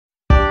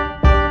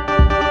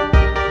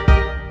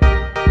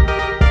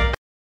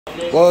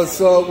What's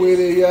up with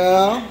it,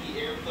 y'all?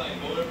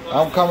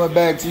 I'm coming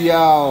back to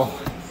y'all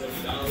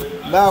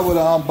not with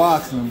an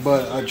unboxing,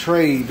 but a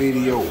trade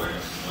video.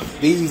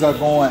 These are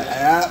going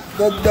out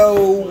the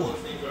door.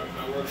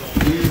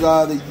 These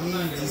are the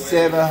Yeezy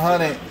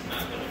 700.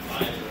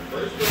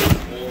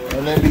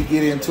 And let me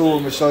get into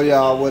them and show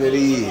y'all what it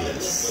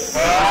is.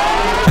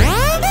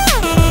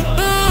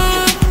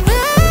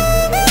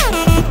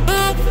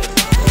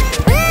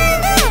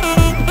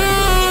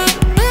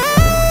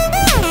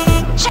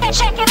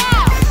 Check it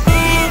out.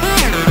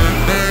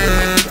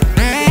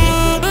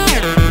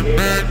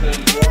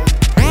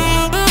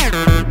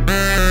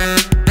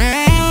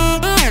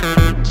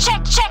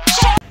 Check.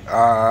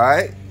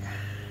 Alright.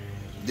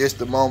 This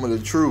the moment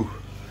of truth.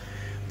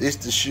 This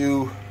the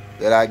shoe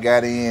that I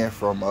got in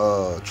from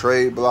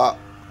Tradeblock.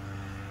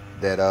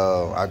 That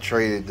I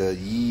traded the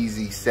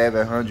Yeezy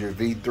 700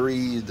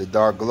 V3s, the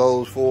dark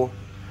glows for.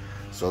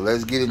 So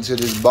let's get into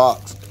this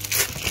box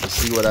and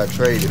see what I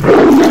traded.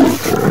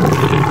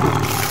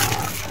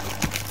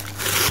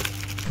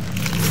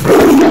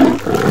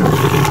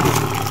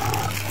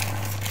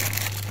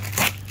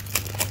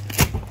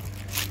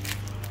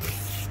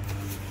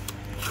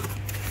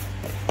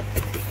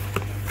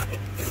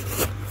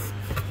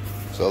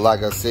 So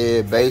like I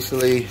said,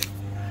 basically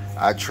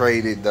I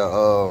traded the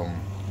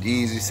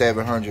Yeezy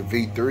 700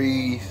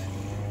 V3s,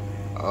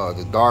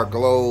 the dark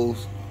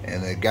glows,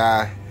 and the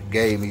guy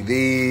gave me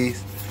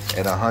these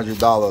at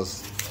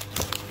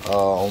 $100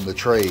 on the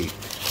trade.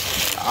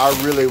 I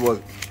really was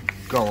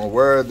gonna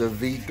wear the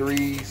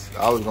V3s.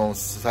 I was gonna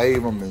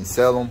save them and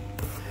sell them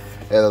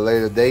at a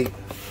later date,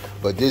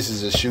 but this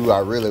is a shoe I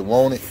really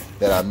wanted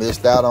that I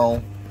missed out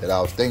on, that I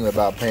was thinking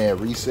about paying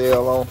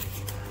resale on.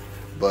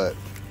 But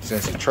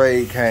since the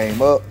trade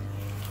came up,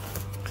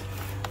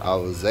 I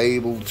was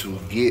able to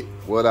get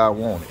what I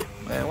wanted.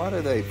 Man, why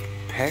did they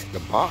pack the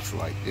box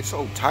like this? It's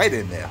so tight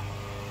in there.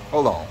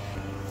 Hold on.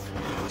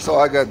 So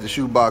I got the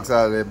shoe box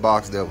out of that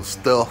box that was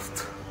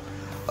stuffed.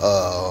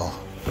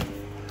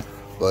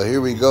 But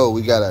here we go.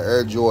 We got an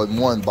Air Jordan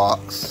 1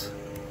 box.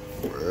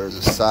 There's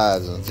a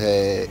size and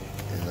tag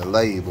and the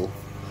label.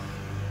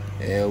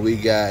 And we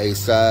got a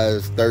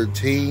size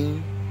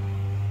 13.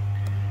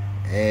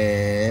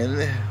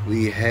 And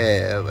we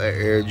have an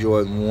Air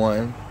Jordan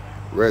 1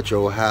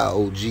 Retro High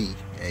OG.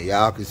 And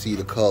y'all can see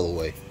the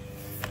colorway.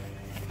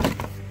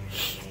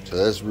 So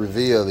let's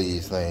reveal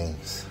these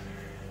things.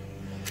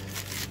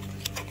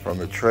 From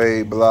the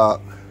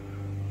Tradeblock.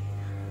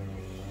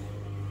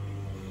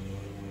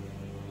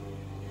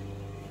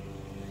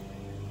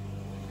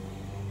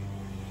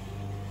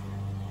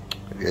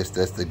 I guess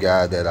that's the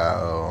guy that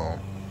I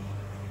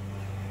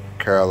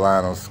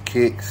Carolina's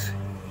Kicks.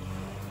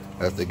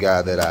 That's the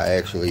guy that I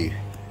actually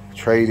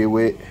traded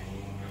with.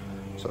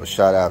 So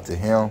shout out to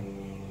him.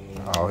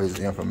 All his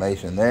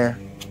information there.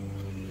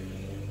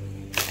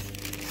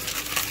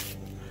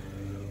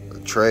 The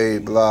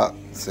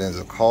Tradeblock sends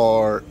a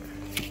card.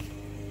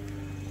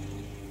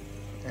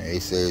 And he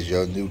says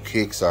your new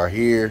kicks are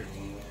here.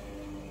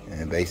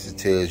 And it basically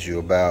tells you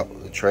about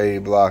the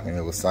Tradeblock, and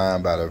it was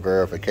signed by the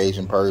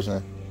verification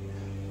person.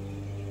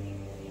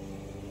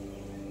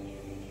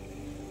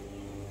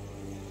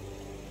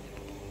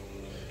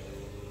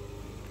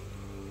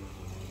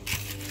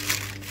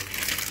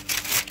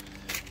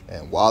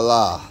 And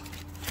voila,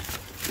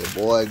 the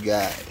boy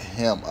got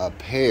him a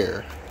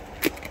pair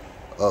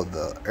of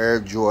the Air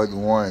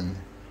Jordan 1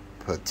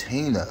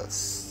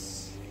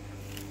 Patinas.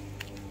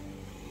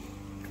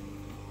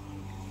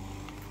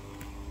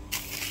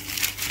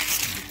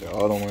 Get the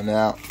other one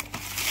out.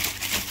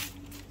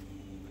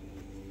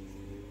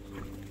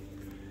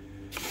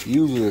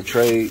 Usually the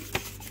trade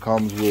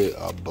comes with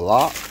a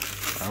block.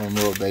 I don't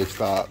know if they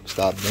stopped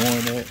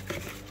doing that.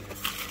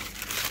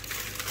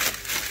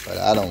 But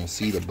I don't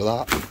see the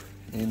block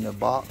in the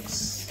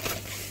box.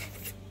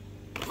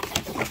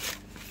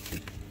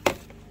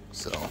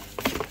 So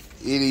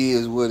it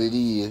is what it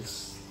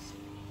is.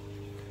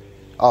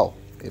 Oh,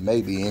 it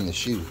may be in the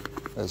shoe.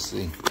 Let's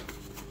see.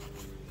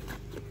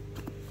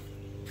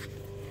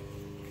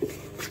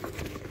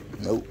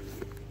 Nope.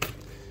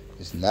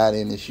 It's not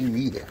in the shoe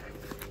either.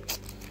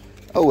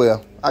 Oh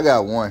well, I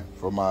got one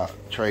for my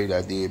trade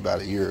I did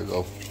about a year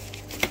ago.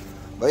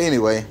 But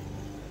anyway,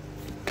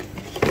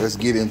 let's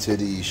get into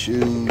these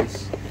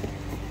shoes.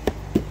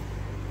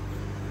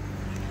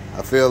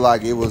 I feel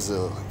like it was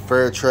a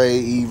fair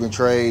trade, even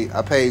trade.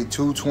 I paid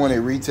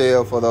 $220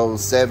 retail for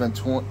those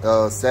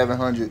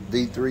 700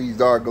 V3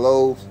 dark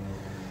glows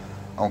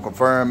on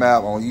Confirm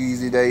app on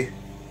Yeezy Day.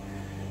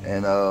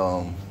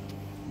 And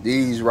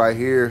these right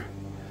here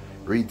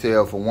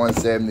retail for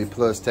 $170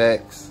 plus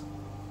tax.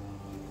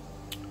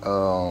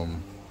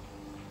 And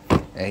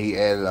he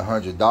added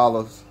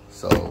 $100.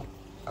 So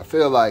I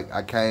feel like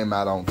I came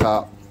out on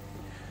top.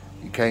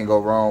 You can't go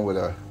wrong with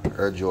a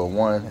Air Jordan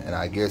 1. And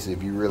I guess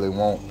if you really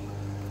want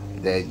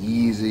that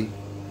Yeezy,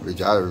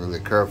 which I didn't really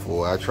care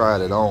for, I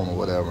tried it on or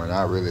whatever, and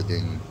I really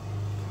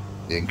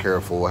didn't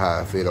care for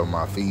how it fit on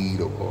my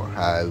feet or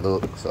how it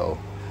looked. So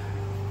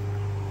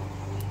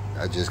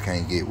I just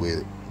can't get with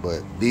it.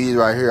 But these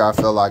right here, I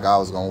felt like I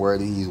was gonna wear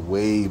these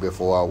way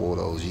before I wore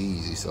those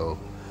Yeezy. So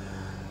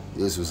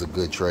this was a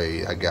good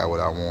trade. I got what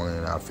I wanted,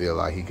 and I feel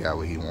like he got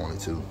what he wanted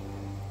to.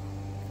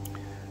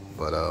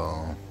 But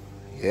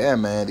yeah,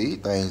 man, these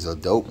things are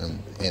dope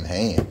in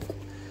hand.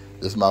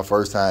 This is my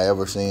first time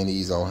ever seeing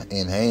these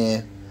in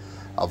hand.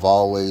 I've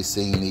always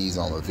seen these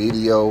on a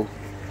video,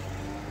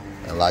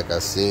 and like I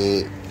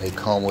said, they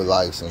come with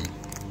like some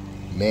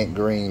mint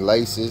green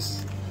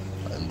laces,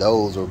 and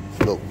those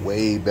look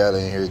way better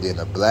in here than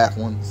the black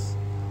ones,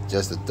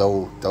 just to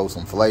throw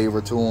some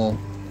flavor to them.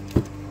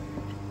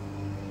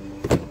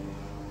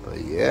 But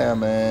yeah,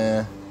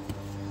 man,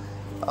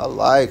 I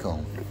like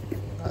them.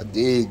 I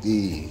dig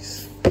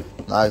these.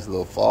 Nice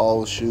little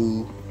fall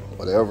shoe,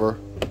 whatever.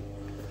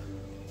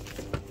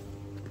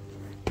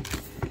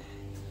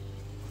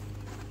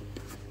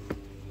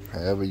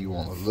 However you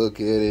want to look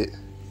at it.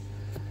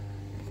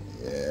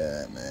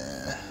 Yeah,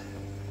 man.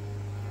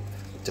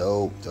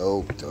 Dope,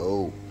 dope,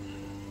 dope.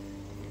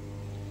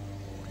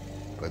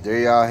 But there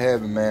y'all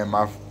have it, man.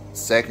 My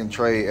second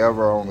trade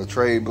ever on the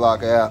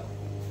Tradeblock app.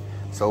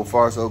 So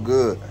far, so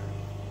good.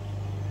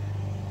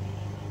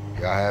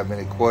 Y'all have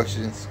any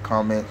questions,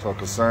 comments, or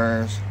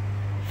concerns,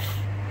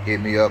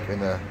 hit me up in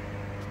the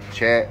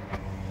chat,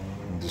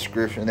 in the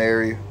description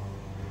area.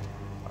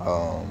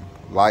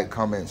 Like,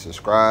 comment,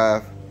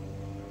 subscribe.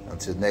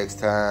 Until next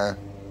time,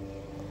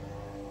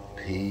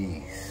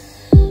 peace.